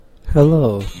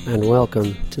Hello, and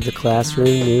welcome to the Classroom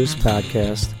News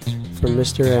Podcast from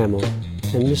Mr. Amel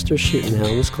and Mr.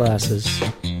 Schuttenhelm's classes.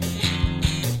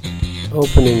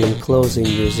 Opening and closing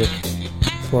music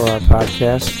for our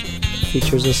podcast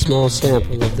features a small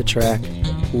sample of the track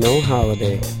No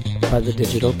Holiday by the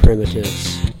Digital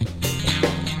Primitives.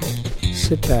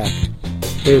 Sit back,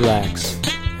 relax,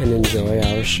 and enjoy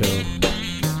our show.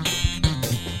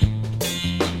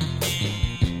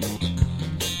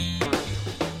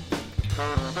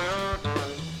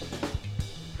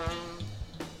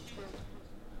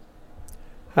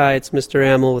 Hi, it's Mr.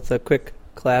 Amel with a quick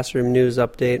classroom news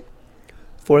update.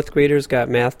 Fourth graders got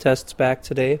math tests back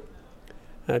today.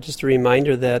 Just a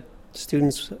reminder that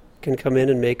students can come in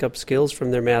and make up skills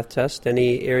from their math test.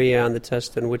 Any area on the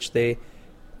test in which they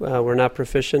were not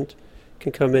proficient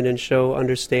can come in and show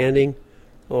understanding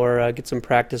or get some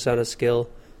practice on a skill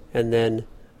and then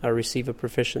receive a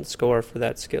proficient score for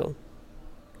that skill.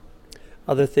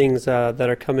 Other things that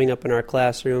are coming up in our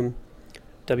classroom: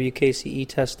 WKCE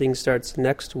testing starts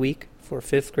next week for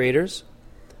fifth graders.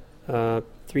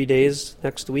 3 days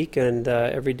next week, and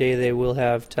every day they will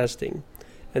have testing.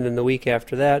 And then the week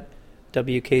after that,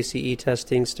 WKCE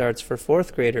testing starts for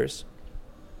fourth graders.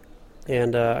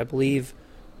 And I believe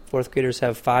fourth graders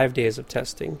have 5 days of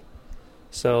testing.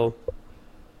 So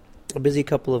a busy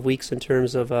couple of weeks in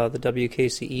terms of the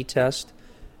WKCE test.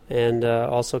 And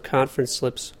also conference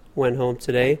slips went home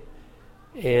today.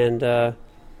 And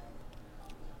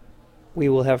we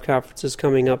will have conferences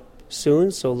coming up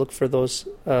soon, so look for those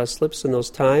slips and those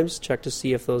times. Check to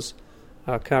see if those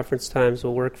conference times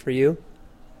will work for you.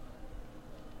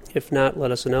 If not,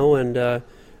 let us know, and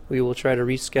we will try to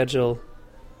reschedule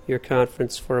your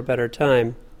conference for a better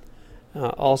time.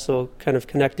 Also, kind of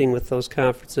connecting with those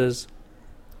conferences,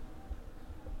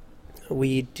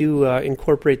 we do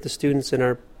incorporate the students in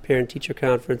our parent-teacher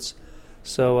conference,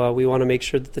 so we want to make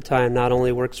sure that the time not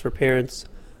only works for parents,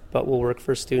 but will work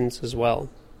for students as well.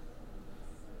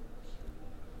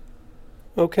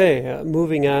 Okay,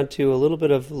 moving on to a little bit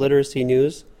of literacy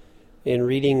news. In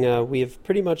reading, we have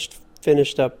pretty much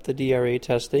finished up the DRA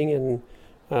testing, and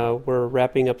we're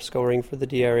wrapping up scoring for the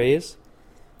DRAs.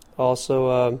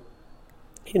 Also,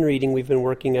 in reading, we've been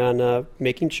working on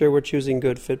making sure we're choosing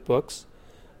good fit books.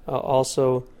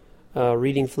 Also,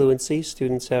 reading fluency.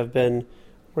 Students have been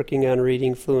working on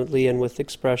reading fluently and with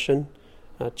expression.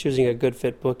 Choosing a good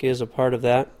fit book is a part of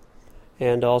that.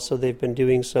 And also they've been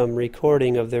doing some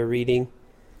recording of their reading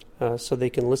so they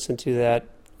can listen to that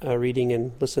reading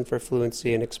and listen for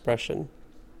fluency and expression.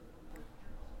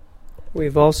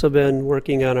 We've also been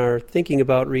working on our thinking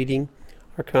about reading,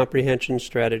 our comprehension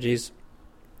strategies,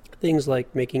 things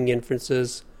like making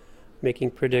inferences, making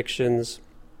predictions,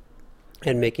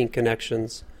 and making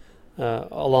connections.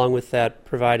 Along with that,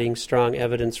 providing strong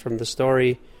evidence from the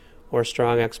story or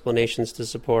strong explanations to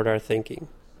support our thinking.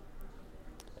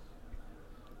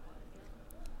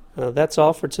 That's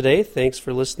all for today. Thanks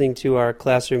for listening to our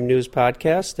Classroom News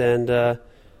Podcast, and I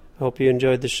hope you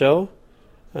enjoyed the show,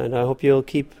 and I hope you'll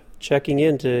keep checking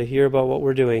in to hear about what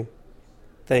we're doing.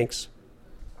 Thanks.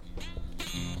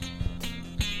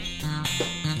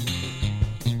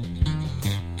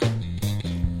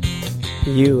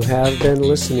 You have been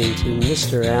listening to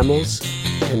Mr. Amel's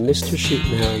and Mr.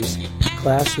 Schuttenhelm's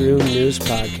Classroom News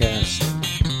Podcast.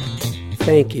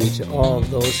 Thank you to all of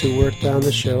those who worked on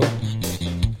the show,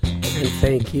 and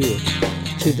thank you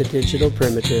to the Digital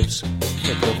Primitives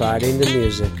for providing the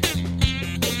music.